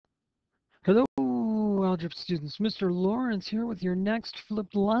algebra students, Mr. Lawrence here with your next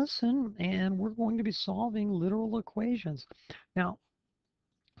flipped lesson, and we're going to be solving literal equations. Now,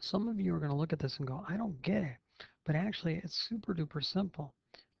 some of you are going to look at this and go, I don't get it, but actually it's super duper simple.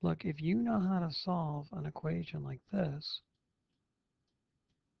 Look, if you know how to solve an equation like this,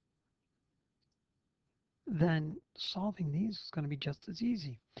 then solving these is going to be just as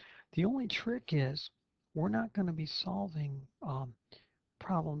easy. The only trick is we're not going to be solving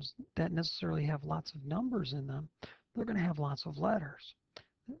problems that necessarily have lots of numbers in them. They're going to have lots of letters.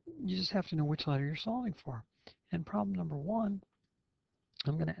 You just have to know which letter you're solving for. And problem number one,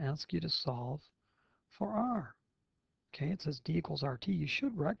 I'm going to ask you to solve for r. Okay, it says d equals rt. You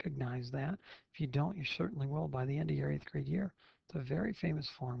should recognize that. If you don't, you certainly will by the end of your 8th grade year. It's a very famous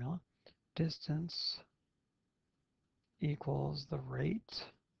formula. Distance equals the rate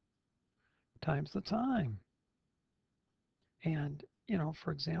times the time. And, you know,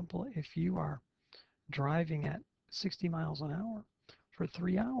 for example, if you are driving at 60 miles an hour for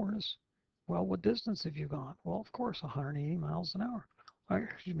 3 hours, well, what distance have you gone? Well, of course, 180 miles an hour. Or,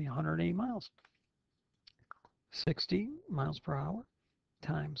 excuse me, 180 miles. 60 miles per hour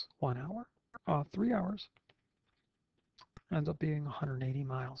times 1 hour, 3 hours, ends up being 180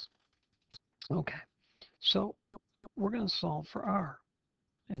 miles. Okay, so we're going to solve for r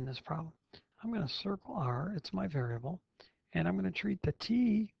in this problem. I'm going to circle r, it's my variable, and I'm going to treat the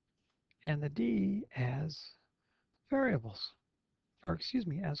t and the d as variables, or excuse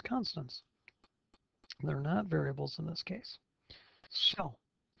me, as constants. They're not variables in this case. So,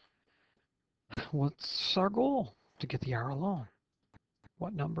 what's our goal? To get the r alone.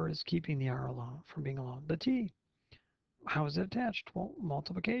 What number is keeping the r alone from being alone? The t. How is it attached? Well,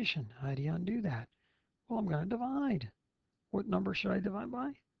 multiplication. How do you undo that? Well, I'm going to divide. What number should I divide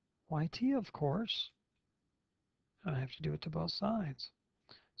by? Yt, of course. And I have to do it to both sides.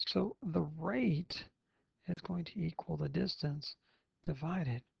 So the rate is going to equal the distance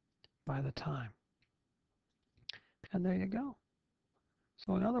divided by the time. And there you go.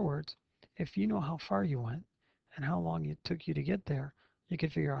 So in other words, if you know how far you went and how long it took you to get there, you can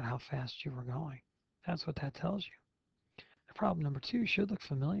figure out how fast you were going. That's what that tells you. Problem number 2 should look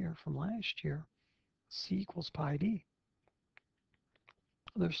familiar from last year. C equals pi d.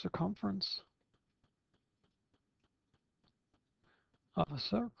 The circumference of a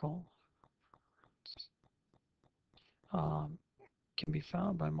circle can be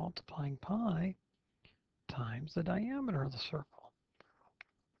found by multiplying pi times the diameter of the circle.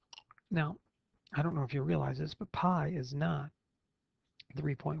 Now, I don't know if you realize this, but pi is not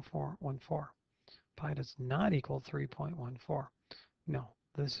 3.414. Pi does not equal 3.14. No,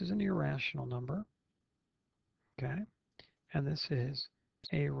 this is an irrational number, okay? And this is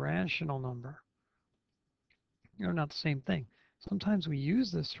a rational number. They're not the same thing. Sometimes we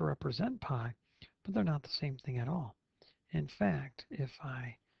use this to represent pi, but they're not the same thing at all. In fact, if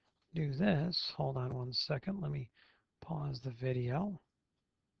I do this, hold on one second, let me pause the video,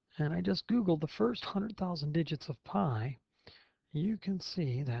 and I just Googled the first 100,000 digits of pi, you can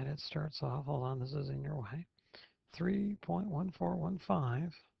see that it starts off, hold on, this is in your way,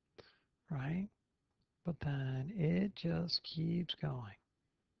 3.1415, right? But then it just keeps going.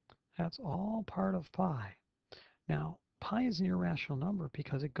 That's all part of pi. Now, pi is an irrational number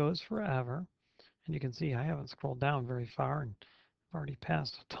because it goes forever, and you can see I haven't scrolled down very far, and I've already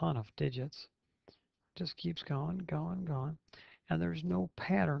passed a ton of digits. It just keeps going, going, going, and there's no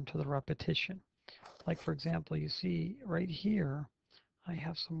pattern to the repetition. Like, for example, you see right here, I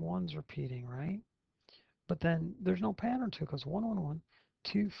have some ones repeating, right? But then there's no pattern to it. It goes 111,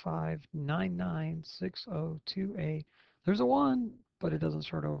 2599, 6028. There's a 1, but it doesn't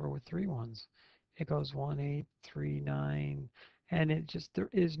start over with 3 ones. It goes 1839, and it just, there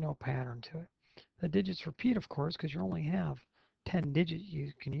is no pattern to it. The digits repeat, of course, because you only have 10 digits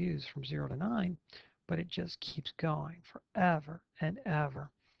you can use from 0 to 9, but it just keeps going forever and ever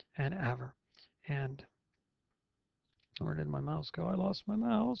and ever. And where did my mouse go? I lost my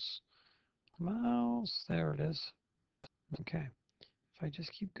mouse. Mouse, there it is. Okay, if I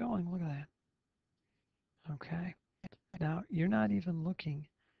just keep going, look at that. Okay, now you're not even looking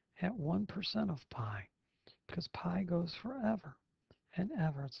at 1% of pi, because pi goes forever and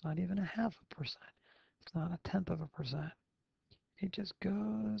ever. It's not even a half a percent. It's not a tenth of a percent. It just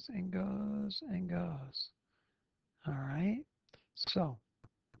goes and goes and goes. All right, so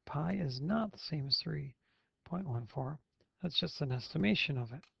pi is not the same as 3.14. That's just an estimation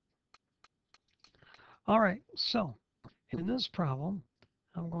of it. All right, so in this problem,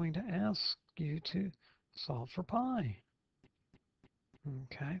 I'm going to ask you to solve for pi.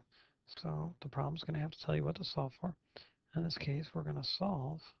 Okay, so the problem's going to have to tell you what to solve for. In this case, we're going to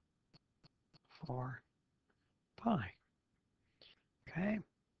solve for pi. Okay,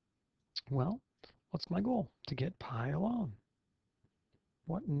 well, what's my goal? To get pi alone.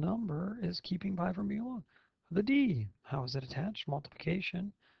 What number is keeping pi from being alone? The d. How is it attached?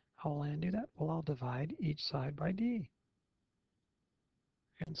 Multiplication. How will I do that? Well, I'll divide each side by d.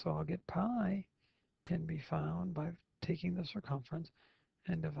 And so I'll get pi can be found by taking the circumference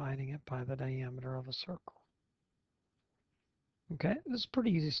and dividing it by the diameter of a circle. Okay, this is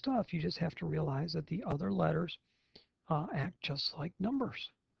pretty easy stuff. You just have to realize that the other letters act just like numbers.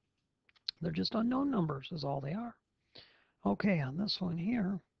 They're just unknown numbers is all they are. Okay, on this one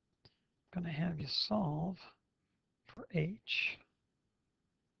here, I'm going to have you solve for h.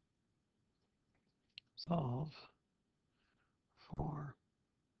 Solve for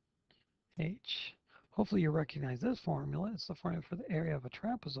h. Hopefully you recognize this formula. It's the formula for the area of a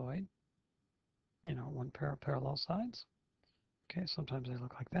trapezoid. You know, one pair of parallel sides. Okay, sometimes they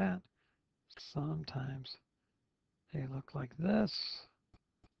look like that. Sometimes they look like this.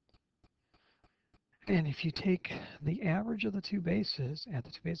 And if you take the average of the two bases, add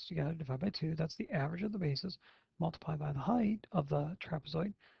the two bases together, divide by 2, that's the average of the bases, multiply by the height of the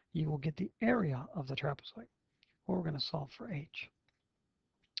trapezoid, you will get the area of the trapezoid. Well, we're going to solve for h.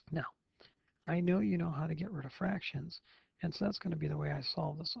 Now, I know you know how to get rid of fractions, and so that's going to be the way I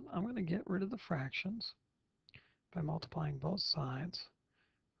solve this one. I'm going to get rid of the fractions by multiplying both sides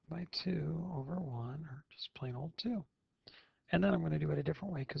by 2 over 1, or just plain old 2. And then I'm going to do it a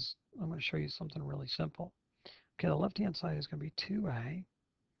different way because I'm going to show you something really simple. Okay, the left-hand side is going to be 2a.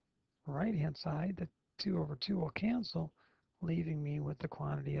 Right-hand side, the 2 over 2 will cancel, leaving me with the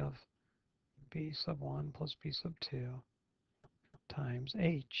quantity of b sub 1 plus b sub 2 times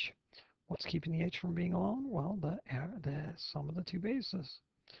h. What's keeping the h from being alone? Well, the sum of the two bases.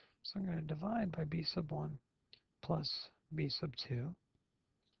 So I'm going to divide by b sub 1 plus b sub 2.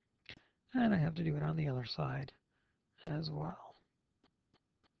 And I have to do it on the other side as well.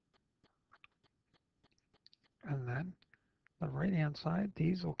 And then the right-hand side,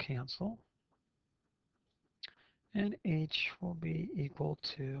 these will cancel. And h will be equal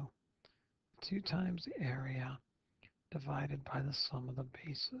to 2 times the area divided by the sum of the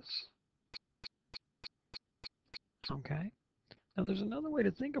bases. Okay? Now there's another way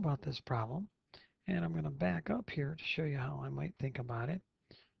to think about this problem, and I'm going to back up here to show you how I might think about it.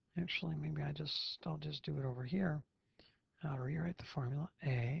 Actually, maybe I'll just do it over here. I'll rewrite the formula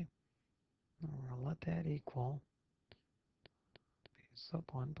a. We'll let that equal b sub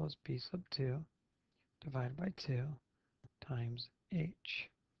 1 plus b sub 2 divided by 2 times h.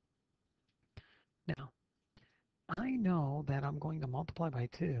 Now, I know that I'm going to multiply by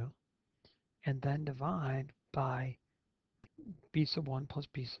 2 and then divide by b sub 1 plus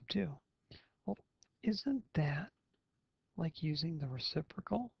b sub 2. Well, isn't that like using the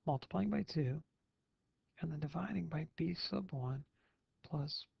reciprocal, multiplying by 2, and then dividing by b sub 1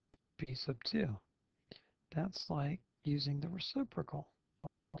 plus b sub 2? That's like using the reciprocal.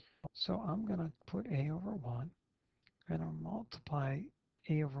 So I'm going to put a over 1. I'm going to multiply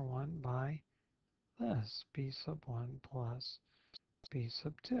a over 1 by this, b sub 1 plus b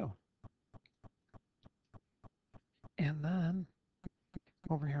sub 2. And then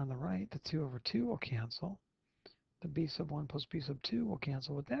over here on the right, the 2 over 2 will cancel. The b sub 1 plus b sub 2 will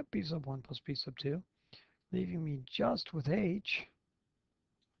cancel with that b sub 1 plus b sub 2, leaving me just with h.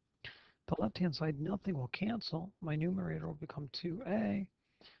 The left-hand side, nothing will cancel. My numerator will become 2a.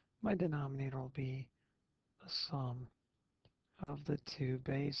 My denominator will be the sum of the two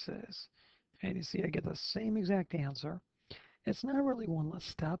bases. And you see I get the same exact answer. It's not really one less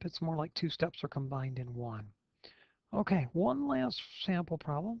step. It's more like two steps are combined in one. Okay, one last sample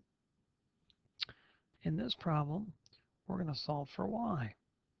problem. In this problem, we're going to solve for y.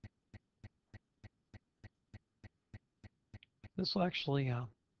 This will actually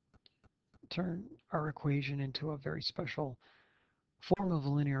turn our equation into a very special form of a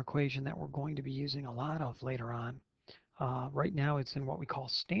linear equation that we're going to be using a lot of later on. Right now it's in what we call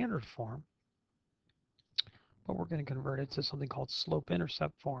standard form, but we're going to convert it to something called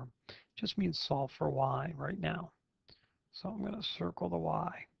slope-intercept form. It just means solve for y right now. So I'm going to circle the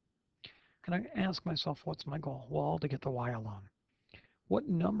y. And I ask myself, what's my goal? Well, to get the y alone. What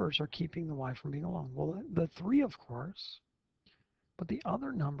numbers are keeping the y from being alone? Well, the 3, of course, but the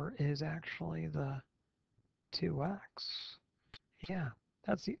other number is actually the 2x. Yeah,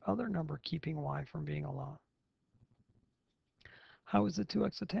 that's the other number keeping y from being alone. How is the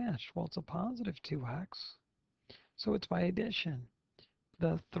 2x attached? Well, it's a positive 2x, so it's by addition.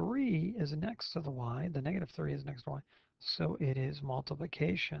 The 3 is next to the y, the negative 3 is next to y, so it is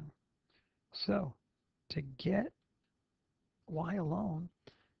multiplication. So, to get y alone,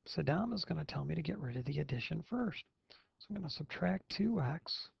 Saddam is going to tell me to get rid of the addition first. So I'm going to subtract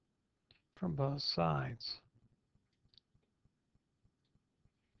 2x from both sides.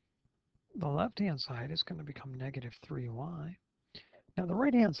 The left-hand side is going to become negative 3y. Now the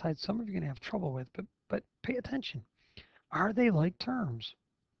right-hand side, some of you are going to have trouble with, but pay attention. Are they like terms?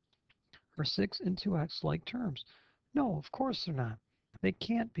 Are 6 and 2x like terms? No, of course they're not. They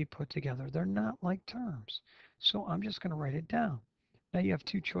can't be put together. They're not like terms. So I'm just going to write it down. Now you have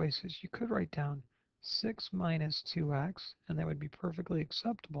two choices. You could write down 6 minus 2x, and that would be perfectly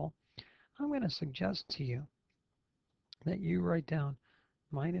acceptable. I'm going to suggest to you that you write down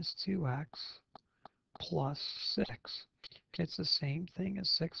minus 2x plus 6. It's the same thing as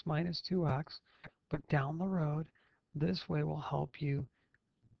 6 minus 2x, but down the road, this way will help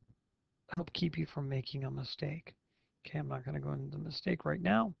keep you from making a mistake. Okay, I'm not going to go into the mistake right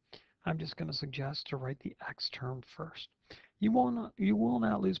now. I'm just going to suggest to write the x term first. You will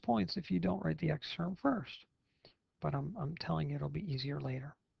not lose points if you don't write the x term first, but I'm telling you it'll be easier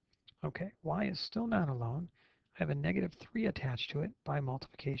later. Okay, y is still not alone. I have a negative 3 attached to it by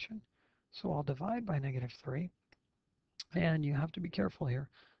multiplication, so I'll divide by negative 3. And you have to be careful here.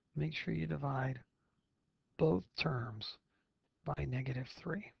 Make sure you divide both terms by negative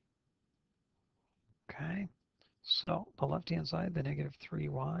 3. Okay, so the left-hand side, the negative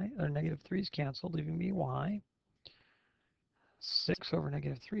 3y, or negative 3 is canceled, leaving me y. 6 over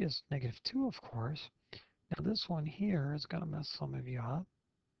negative 3 is negative 2, of course. Now this one here is going to mess some of you up.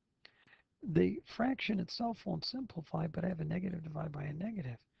 The fraction itself won't simplify, but I have a negative divided by a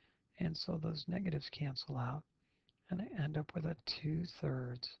negative. And so those negatives cancel out, and I end up with a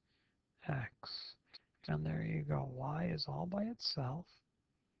 2/3 x. And there you go. Y is all by itself.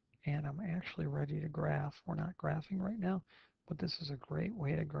 And I'm actually ready to graph. We're not graphing right now, but this is a great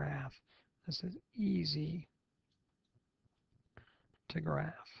way to graph. This is easy to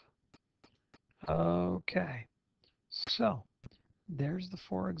graph. Okay, so there's the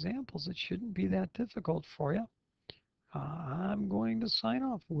 4 examples. It shouldn't be that difficult for you. I'm going to sign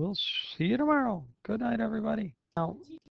off. We'll see you tomorrow. Good night, everybody. Now,